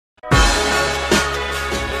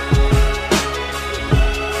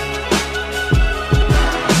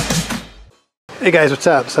Hey guys, what's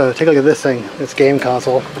up? So take a look at this thing, this game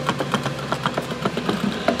console.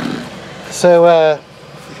 So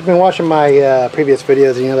if you've been watching my previous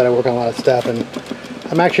videos, you know that I work on a lot of stuff, and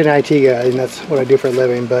I'm actually an IT guy, and that's what I do for a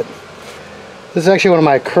living. But this is actually one of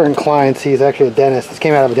my current clients. He's actually a dentist. This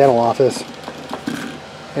came out of a dental office,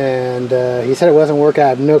 and he said it wasn't working. I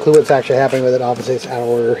have no clue what's actually happening with it. Obviously it's out of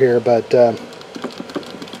order here, but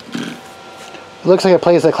it looks like it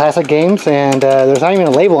plays the classic games, and there's not even a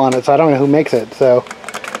label on it, so I don't know who makes it. So,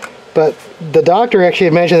 but the doctor actually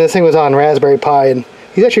mentioned this thing was on Raspberry Pi, and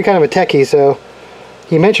he's actually kind of a techie, so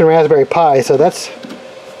he mentioned Raspberry Pi. So that's,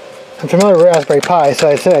 I'm familiar with Raspberry Pi, so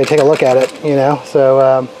I said I'd take a look at it, you know.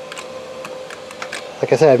 So,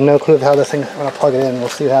 like I said, I have no clue of how this thing. I'm gonna plug it in. We'll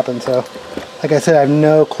see what happens. So, like I said, I have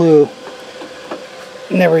no clue.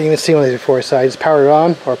 Never even seen one of these before, so I just power it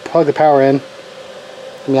on or plug the power in.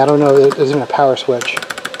 I mean, I don't know if there's even a power switch.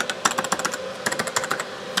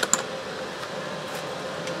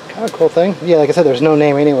 Kind of cool thing. Yeah, like I said, there's no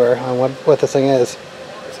name anywhere on what this thing is.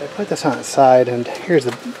 So I put this on its side, and here's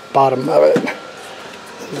the bottom of it.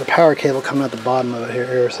 There's a power cable coming out the bottom of it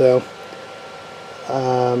here. So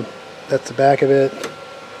that's the back of it. A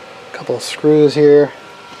couple of screws here.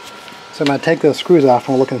 So I'm going to take those screws off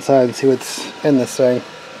and we'll look inside and see what's in this thing.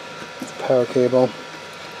 It's a power cable.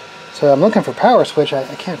 So I'm looking for power switch.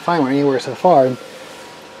 I can't find one anywhere so far. And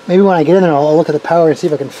maybe when I get in there, I'll look at the power and see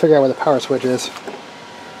if I can figure out where the power switch is.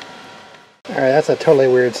 Alright, that's a totally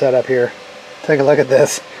weird setup here. Take a look at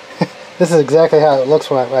this. This is exactly how it looks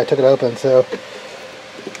when I took it open. So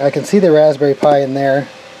I can see the Raspberry Pi in there.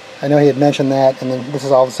 I know he had mentioned that. And then this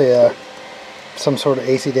is obviously some sort of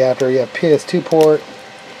AC adapter. You have PS2 port,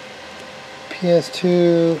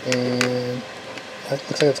 PS2, and it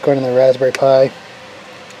looks like it's going in the Raspberry Pi.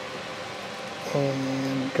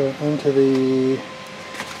 And go into the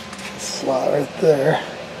slot right there.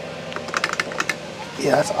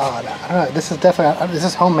 Yeah, that's odd. I don't know. This is definitely, is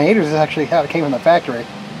this homemade or is this actually how it came from the factory?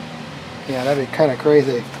 Yeah, that'd be kind of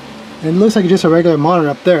crazy. And it looks like just a regular monitor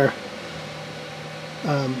up there.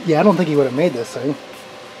 Yeah, I don't think he would have made this thing.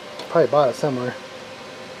 Probably bought it somewhere.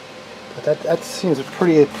 But that seems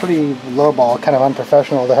pretty lowball, kind of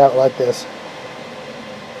unprofessional to have it like this.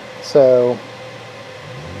 So.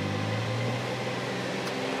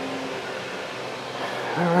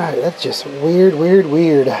 Alright, that's just weird.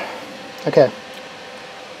 Okay.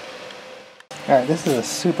 Alright, this is a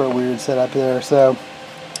super weird setup there. So,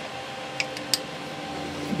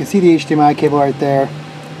 you can see the HDMI cable right there.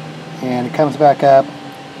 And it comes back up.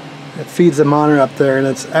 It feeds the monitor up there. And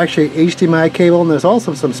it's actually HDMI cable. And there's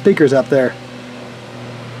also some speakers up there.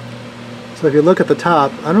 So if you look at the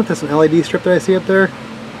top, I don't know if that's an LED strip that I see up there.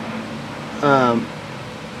 Wow,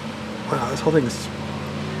 this whole thing is...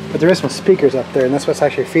 But there is some speakers up there, and that's what's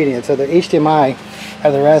actually feeding it. So the HDMI out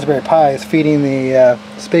of the Raspberry Pi is feeding the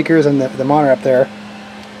speakers and the monitor up there.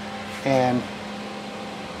 And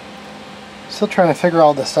still trying to figure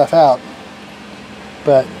all this stuff out.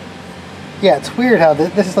 But yeah, it's weird how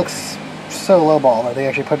this looks so lowball that they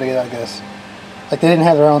actually put it together like this. Like they didn't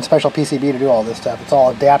have their own special PCB to do all this stuff. It's all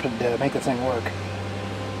adapted to make this thing work.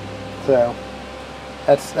 So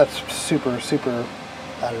that's super,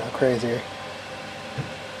 I don't know, crazy.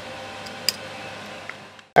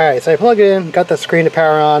 Alright, so I plug it in, got the screen to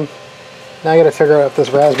power on. Now I gotta figure out if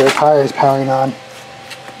this Raspberry Pi is powering on.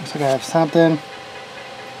 Looks like I have something.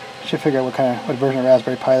 Should figure out what version of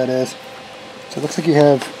Raspberry Pi that is. So it looks like you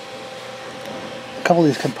have a couple of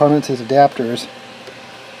these components, these adapters.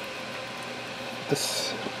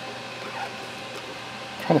 This,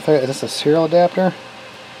 I'm trying to figure out, is this a serial adapter?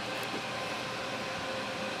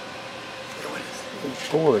 What is this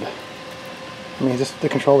board? I mean, is this to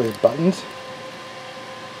control these buttons?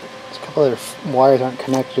 A couple other wires aren't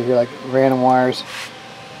connected here, like random wires,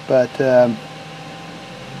 but yeah,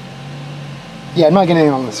 I'm not getting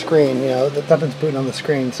anything on the screen. You know, nothing's booting on the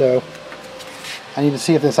screen, so I need to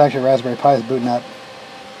see if this actually Raspberry Pi is booting up.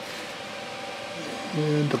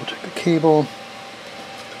 And double check the cable.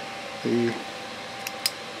 Okay,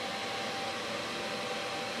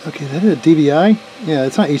 is that a DVI? Yeah,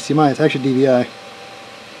 it's not HDMI, it's actually DVI.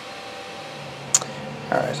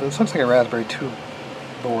 Alright, so this looks like a Raspberry 2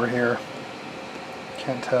 board here.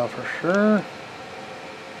 Can't tell for sure.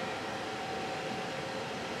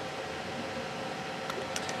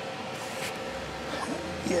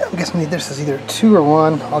 Yeah, I'm guessing this is either 2 or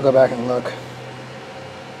 1. I'll go back and look.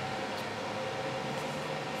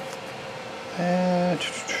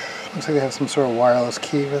 Looks like they have some sort of wireless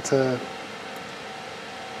key. That's a...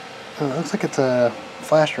 Oh, it looks like it's a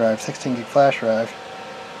flash drive, 16 gig flash drive.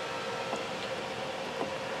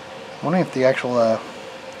 I'm wondering if the actual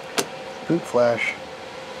boot flash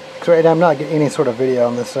Because right now I'm not getting any sort of video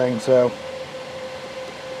on this thing, so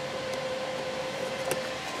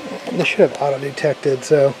this should have auto detected.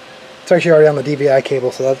 So it's actually already on the DVI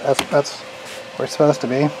cable, so that's where it's supposed to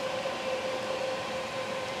be.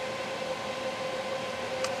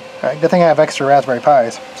 Alright, good thing I have extra Raspberry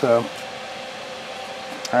Pis, so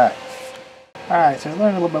alright. Alright, so I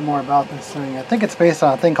learned a little bit more about this thing. I think it's based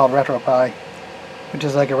on a thing called Retropie, which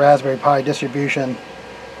is like a Raspberry Pi distribution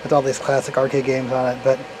with all these classic arcade games on it.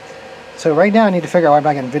 But so right now I need to figure out why I'm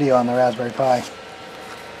not getting video on the Raspberry Pi.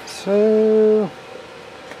 So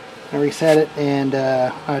I reset it, and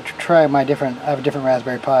I try my different. I have a different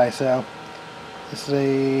Raspberry Pi. So this is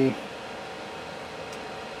a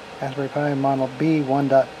Raspberry Pi model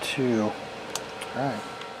B1.2.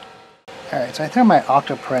 Alright, so I threw my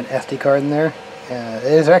Octoprint SD card in there.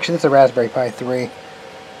 It's a Raspberry Pi 3.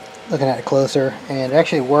 Looking at it closer, and it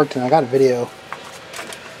actually worked, and I got a video.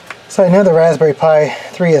 So I know the Raspberry Pi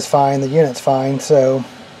 3 is fine, the unit's fine, so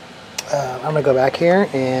I'm going to go back here,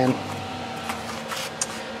 and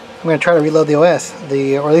I'm going to try to reload the OS,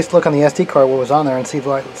 or at least look on the SD card what was on there and see if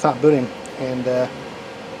it's not booting, and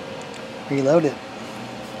reload it.